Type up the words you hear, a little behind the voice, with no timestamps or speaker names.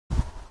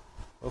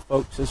Well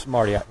folks, this is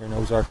Marty out here in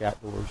Ozark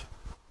Outdoors.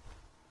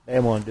 Today I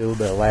want to do a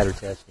little bit of ladder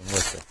testing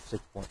with the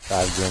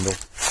 6.5 Grendel.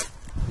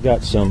 We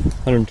got some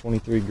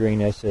 123 grain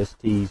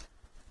SSTs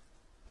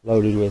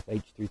loaded with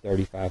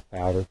H335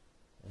 powder.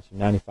 And some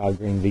 95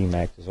 grain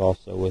VMAX is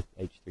also with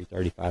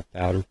H335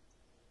 powder.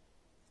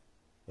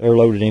 They're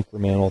loaded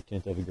incremental,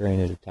 1/10 of a grain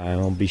at a time.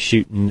 I'll be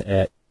shooting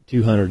at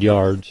 200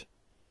 yards,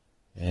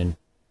 and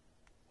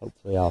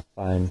hopefully I'll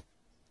find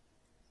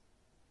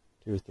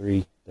 2 or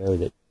 3 there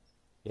that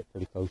get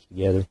pretty close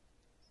together.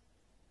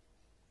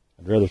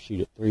 I'd rather shoot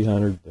at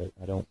 300, but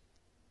I don't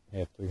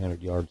have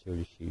 300 yards here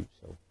to shoot,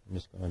 so I'm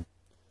just going to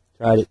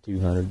try it at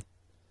 200.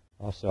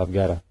 Also, I've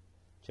got to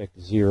check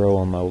the zero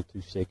on my old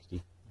 260.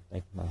 I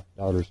think my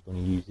daughter's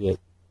going to use it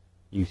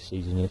youth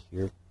season this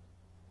year.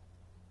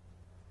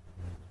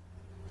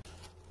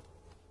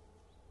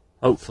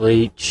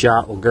 Hopefully each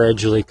shot will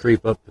gradually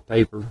creep up the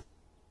paper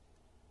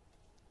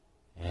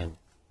and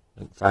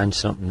find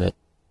something that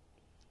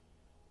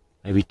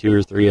maybe 2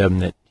 or 3 of them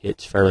that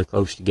hits fairly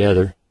close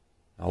together.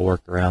 I'll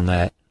work around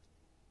that.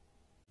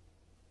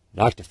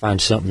 I'd like to find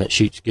something that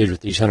shoots good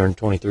with these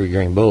 123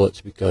 grain bullets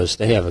because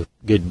they have a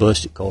good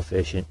ballistic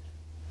coefficient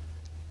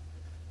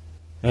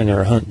and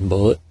they're a hunting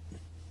bullet.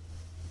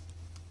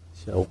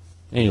 So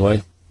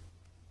anyway,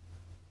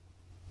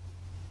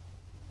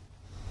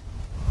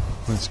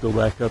 let's go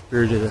back up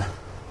here to the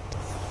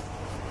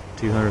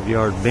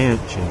 200-yard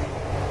bench and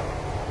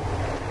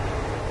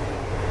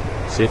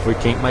see if we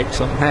can't make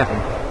something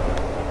happen.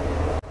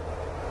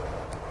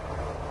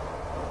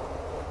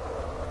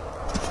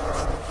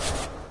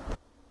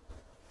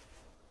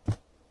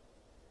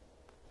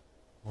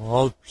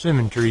 All the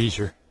persimmon trees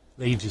are,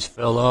 leaves just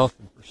fell off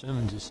and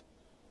persimmons is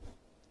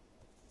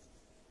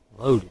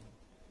loaded.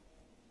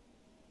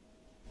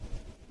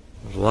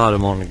 There's a lot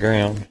of them on the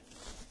ground.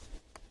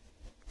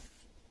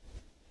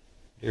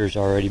 Deer's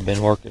already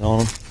been working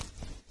on them.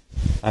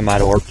 I might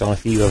have worked on a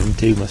few of them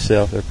too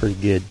myself. They're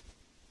pretty good.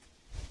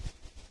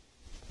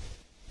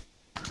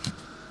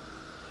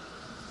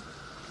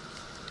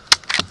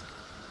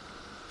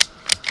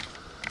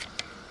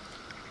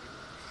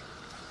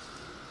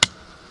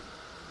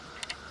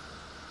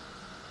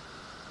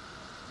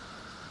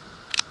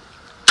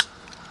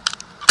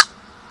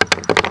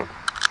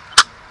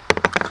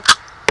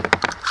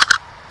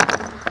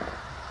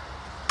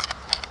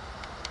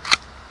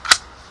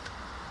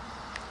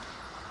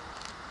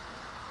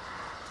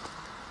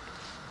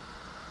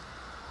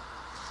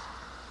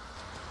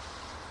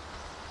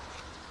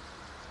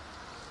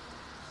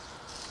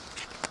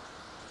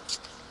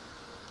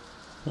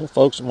 Well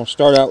folks, I'm going to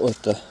start out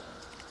with the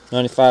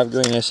 95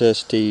 grain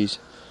SSTs.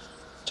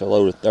 It's a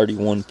load of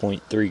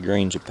 31.3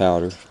 grains of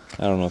powder.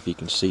 I don't know if you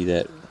can see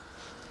that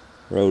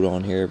road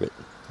on here, but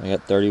I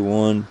got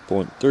 31.3,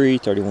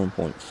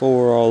 31.4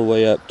 all the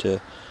way up to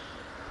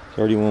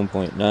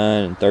 31.9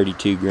 and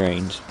 32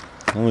 grains.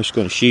 I'm just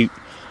going to shoot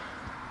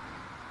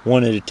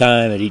one at a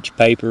time at each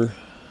paper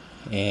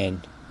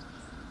and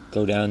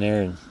go down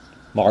there and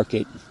mark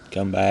it,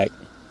 come back,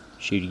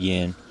 shoot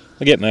again.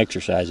 I get my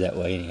exercise that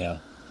way anyhow.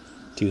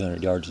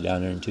 200 yards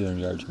down there and 200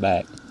 yards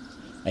back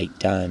 8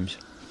 times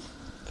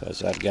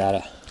because I've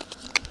got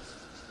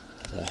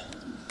the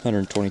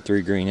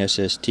 123 grain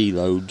SST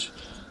loads.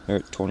 They're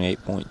at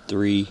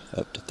 28.3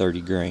 up to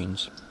 30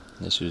 grains.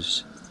 This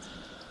is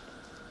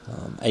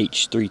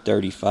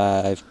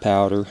H335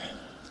 powder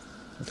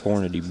with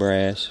Hornady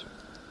brass.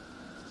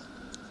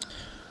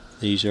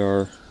 These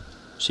are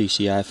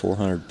CCI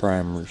 400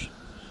 primers.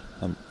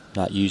 I'm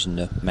not using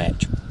the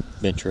match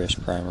bench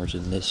rest primers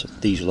in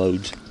these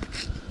loads.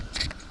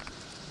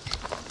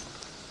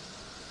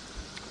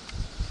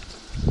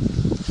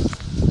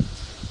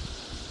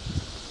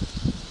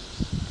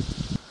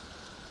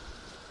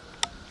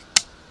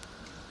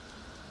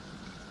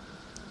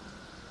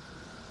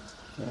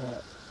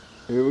 Alright,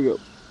 here we go.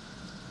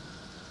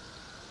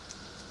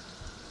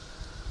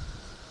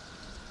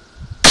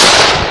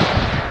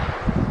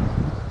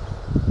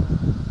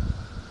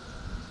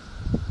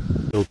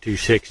 Go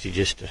 260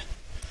 just to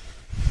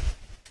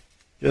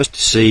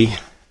see,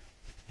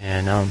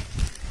 and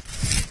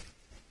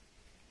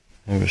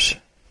it was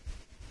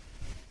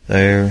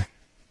there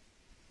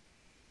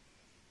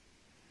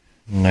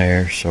and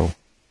there, so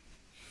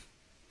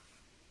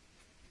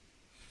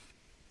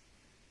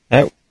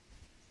that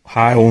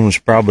high one was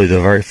probably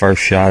the very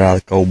first shot out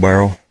of the cold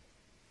barrel,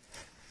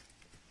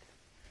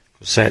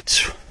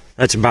 because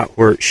that's about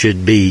where it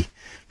should be,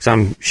 because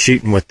I'm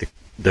shooting with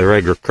the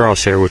regular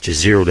crosshair, which is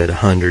zeroed at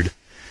 100,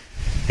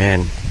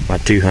 and my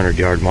 200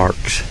 yard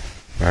marks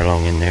right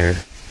along in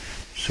there,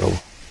 so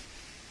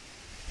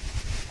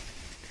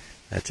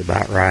that's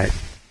about right.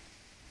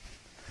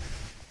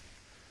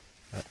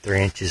 About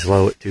 3 inches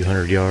low at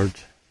 200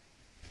 yards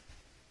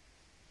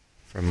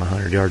from my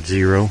 100 yard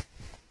zero.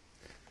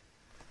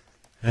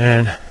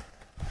 And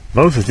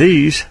both of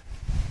these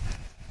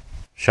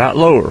shot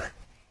lower.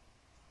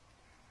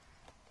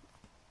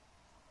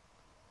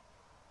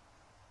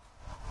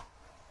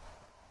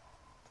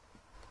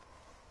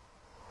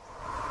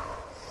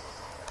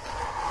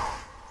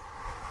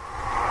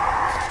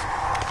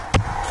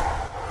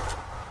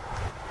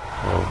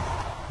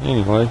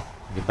 Anyway,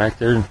 get back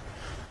there and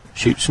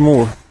shoot some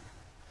more.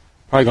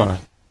 Probably gonna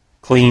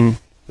clean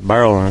the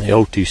barrel on the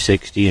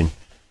O260 and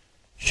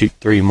shoot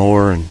 3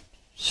 more and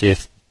see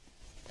if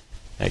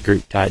that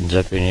group tightens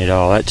up any at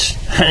all.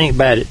 That ain't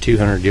bad at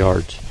 200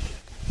 yards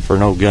for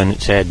no gun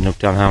that's had no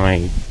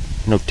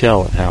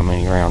telling how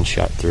many rounds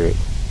shot through it.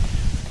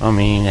 I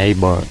mean, a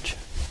bunch.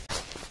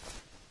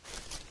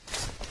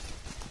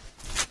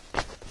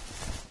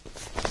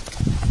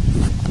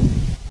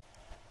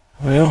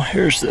 Well,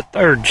 here's the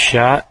third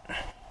shot.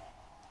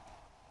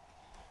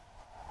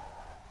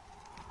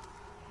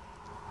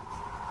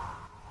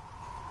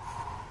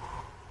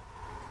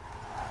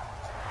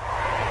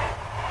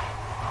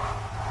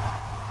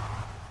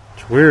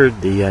 It's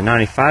weird, the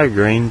 95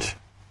 grains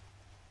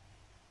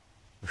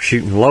are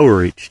shooting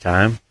lower each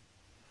time.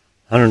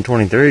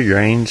 123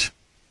 grains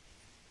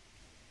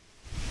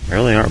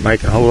really aren't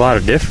making a whole lot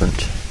of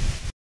difference.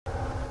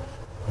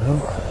 Well,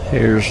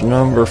 here's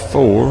number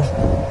 4.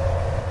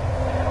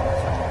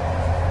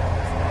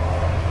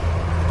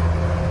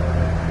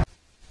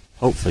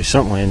 Hopefully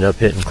something will end up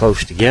hitting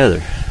close together.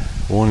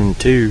 1 and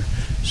 2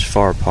 is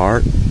far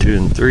apart. 2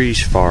 and 3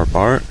 is far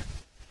apart.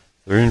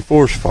 3 and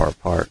 4 is far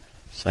apart.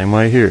 Same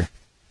way here.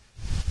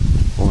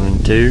 1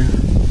 and 2,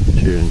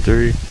 2 and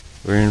 3,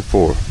 3 and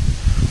 4.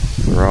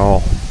 They're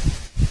all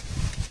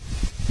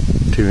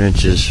 2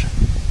 inches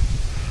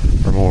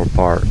or more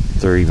apart.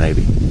 3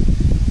 maybe.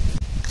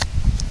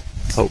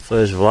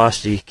 Hopefully as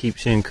velocity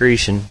keeps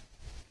increasing,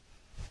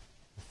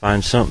 we'll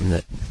find something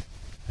that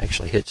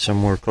actually hits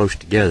somewhere close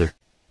together.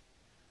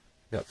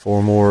 Got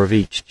 4 more of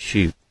each to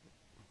shoot.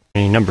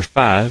 And number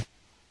 5.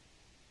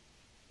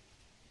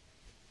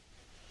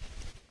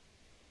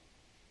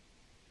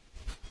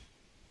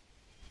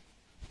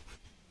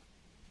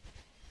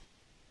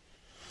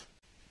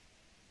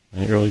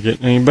 Ain't really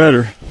getting any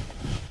better.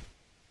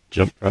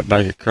 Jumped right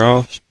back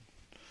across,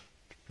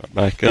 right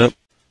back up.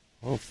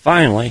 Well,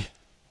 finally,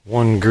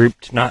 one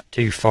grouped not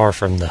too far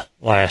from the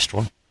last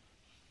one.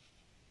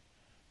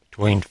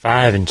 Between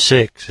 5 and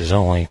 6 is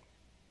only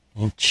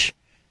an inch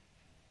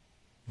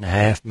and a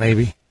half,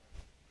 maybe.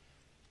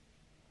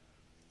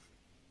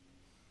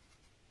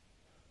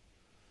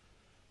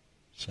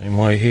 Same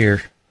way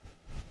here.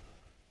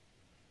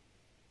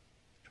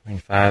 Between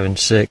 5 and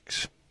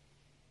 6,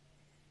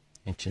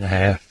 inch and a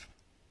half,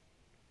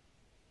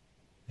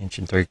 inch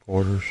and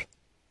 3/4.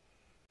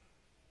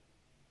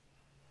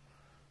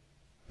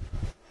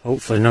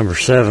 Hopefully number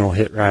 7 will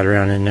hit right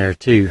around in there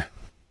too.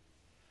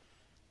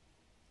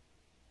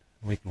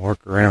 We can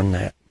work around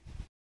that.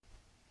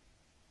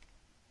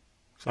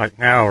 Looks like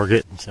now we're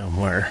getting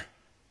somewhere.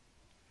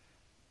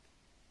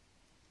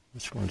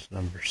 This one's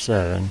number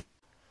 7.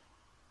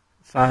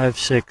 5,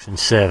 6, and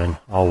 7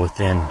 all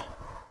within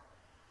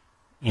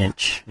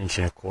inch and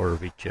a quarter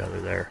of each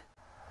other there.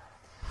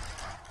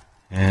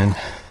 And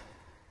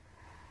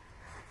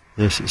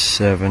this is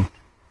 7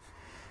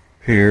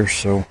 here,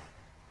 so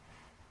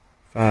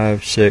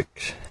 5,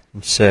 6,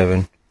 and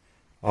 7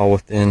 all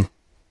within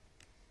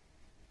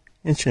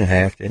inch and a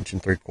half to inch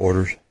and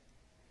 3/4.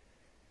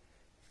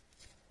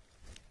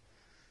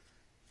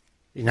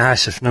 Be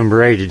nice if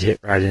number 8 would hit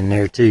right in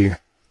there too.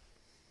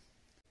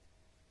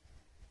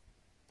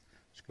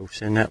 Let's go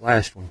send that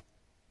last one.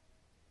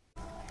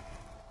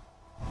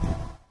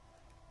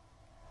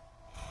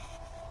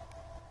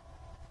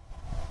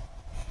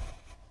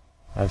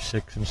 Five,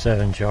 6, and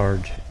 7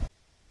 charge.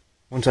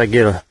 Once I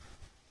get a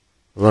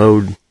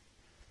load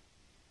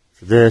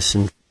for this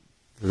and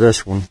for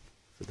this one,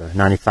 for the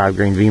 95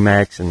 grain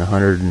VMAX and the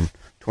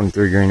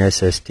 123 grain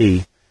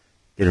SST,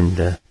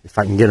 if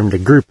I can get them to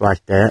group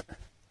like that,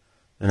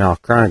 then I'll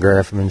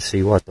chronograph them and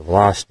see what the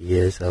velocity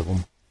is of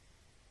them.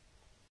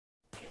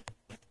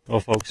 Well,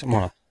 folks, I'm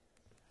gonna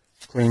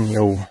clean the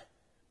old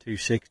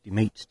 260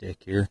 meat stick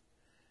here.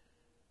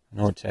 I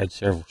know it's had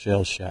several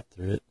shells shot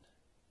through it.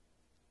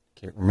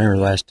 Can't remember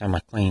the last time I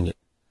cleaned it.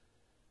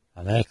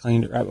 I may have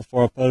cleaned it right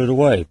before I put it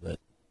away, but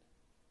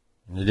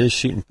it is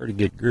shooting pretty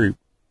good group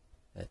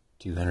at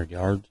 200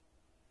 yards.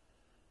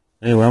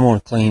 Anyway, I'm going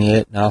to clean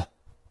it, and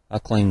I'll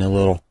clean the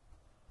little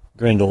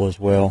Grendel as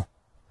well.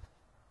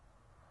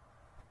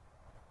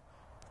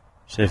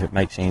 See if it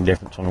makes any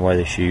difference on the way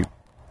they shoot.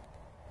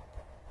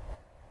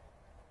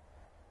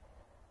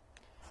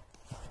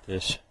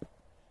 This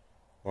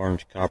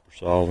orange copper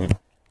solvent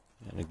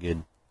and a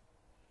good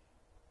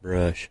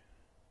brush.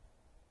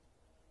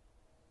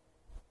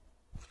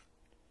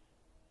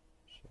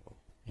 So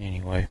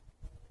anyway,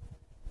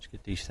 let's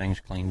get these things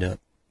cleaned up.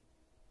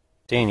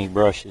 Any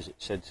brushes, it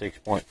said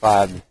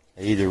 6.5.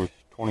 They either was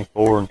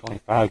 24 and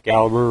 25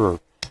 caliber or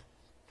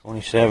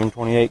 27,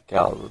 28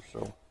 caliber. So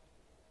I'm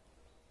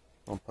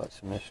gonna put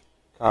some of this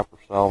copper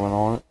solvent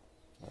on it,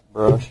 that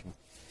brush, and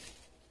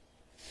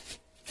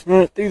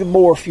run it through the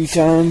bore a few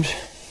times.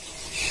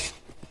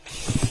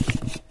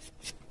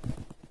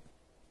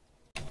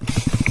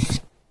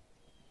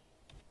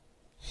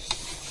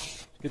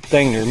 Good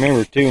thing to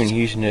remember too in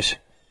using this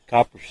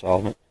copper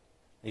solvent,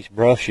 these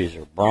brushes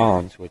are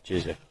bronze, which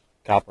is a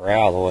copper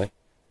alloy.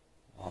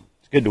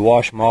 It's good to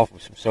wash them off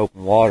with some soap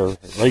and water.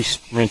 At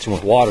least rinse them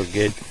with water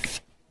good,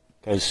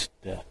 because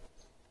the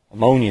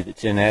ammonia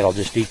that's in that will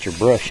just eat your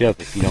brush up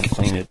if you don't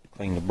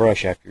clean the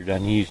brush after you're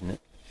done using it.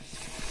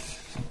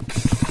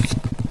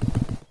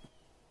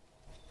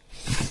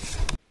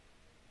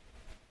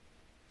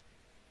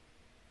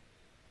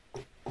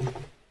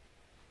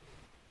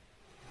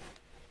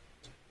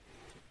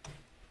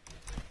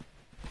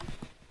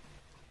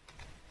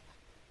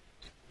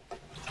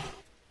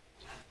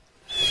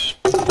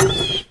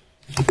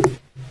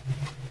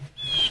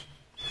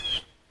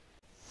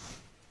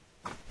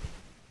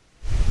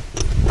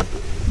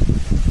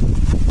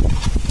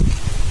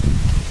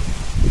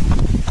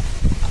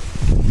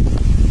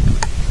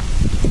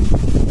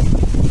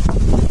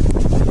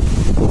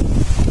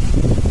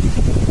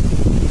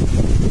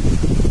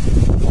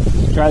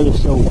 Try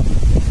this so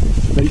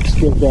meat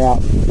stripped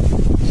out,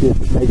 see if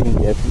it makes any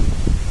difference.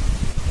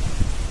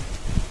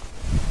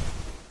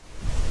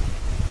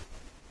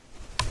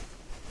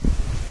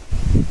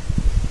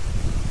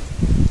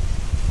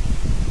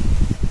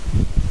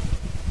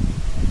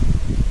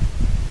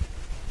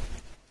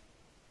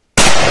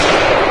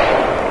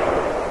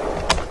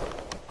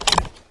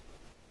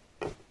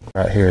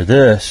 Right here,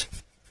 this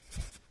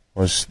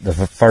was the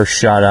first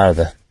shot out of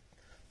the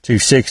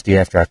 260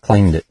 after I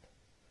cleaned it.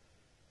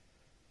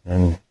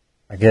 And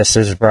I guess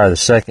this is probably the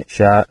second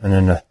shot, and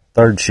then the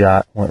third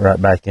shot went right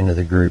back into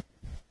the group.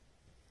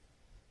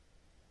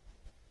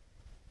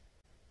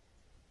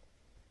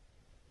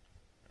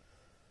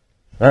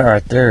 That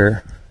right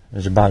there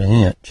is about 1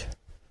 inch.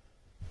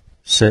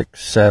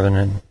 6, 7,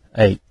 and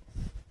 8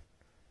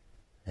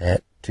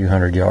 at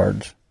 200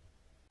 yards.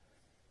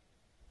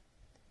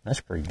 That's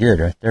pretty good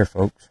right there,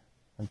 folks.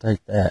 I'll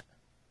take that.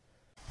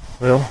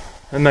 Well,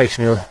 that makes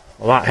me a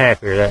lot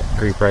happier, that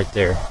group right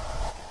there.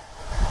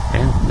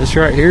 And this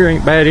right here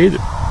ain't bad either.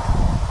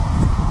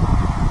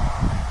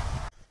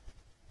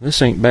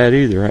 This ain't bad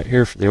either right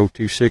here for the old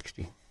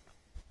 260. It's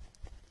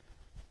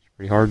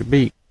pretty hard to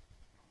beat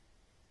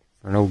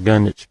for an old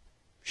gun that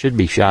should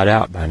be shot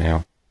out by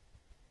now.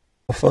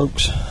 Well,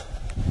 folks,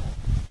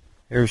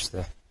 here's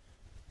the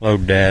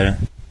load data.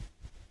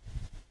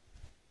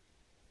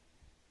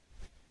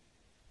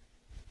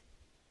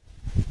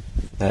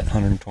 That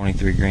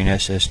 123 grain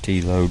SST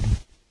load.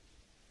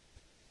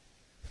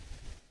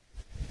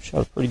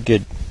 Shot a pretty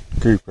good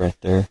group right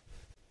there.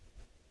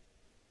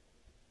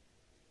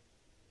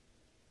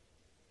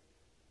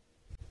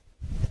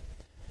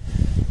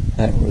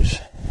 That was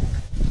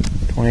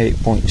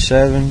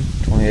 28.7,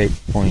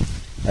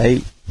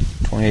 28.8,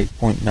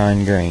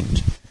 28.9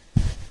 grains.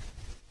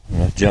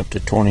 When I jumped to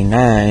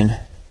 29,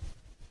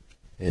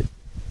 it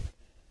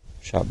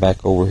shot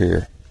back over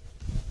here.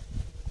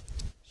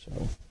 So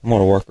I'm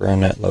going to work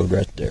around that load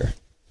right there.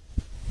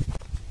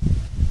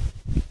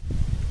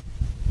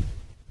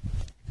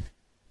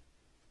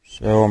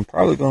 So I'm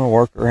probably going to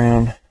work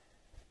around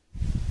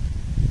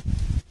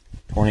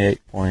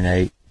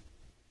 28.8.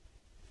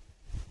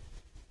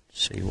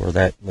 See where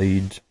that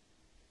leads.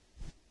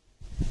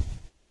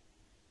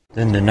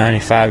 Then the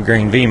 95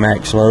 grain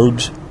VMAX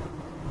loads.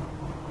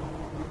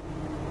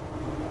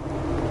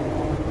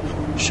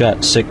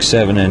 Shot 6,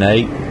 7, and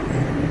 8.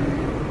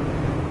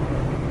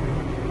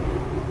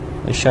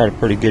 They shot a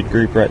pretty good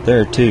group right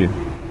there too.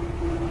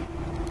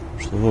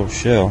 There's the little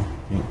shell.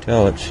 You can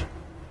tell it's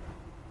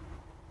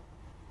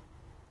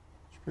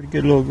pretty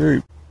good little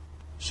group.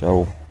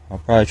 So I'll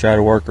probably try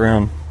to work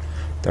around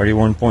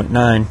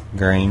 31.9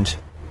 grains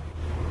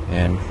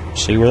and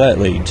see where that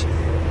leads.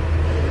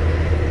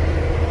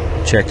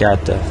 Check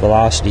out the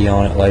velocity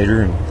on it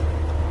later, and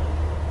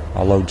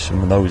I'll load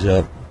some of those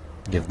up,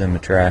 give them a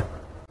try.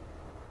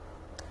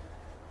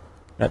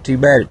 Not too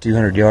bad at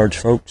 200 yards,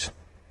 folks.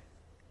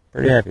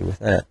 Pretty happy with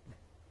that.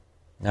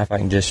 Now if I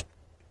can just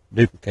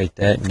duplicate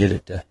that and get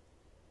it to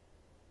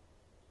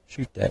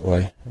shoot that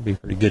way, that'd be a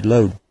pretty good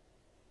load.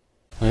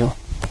 Well,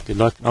 good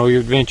luck in all your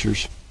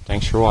adventures.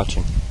 Thanks for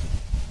watching.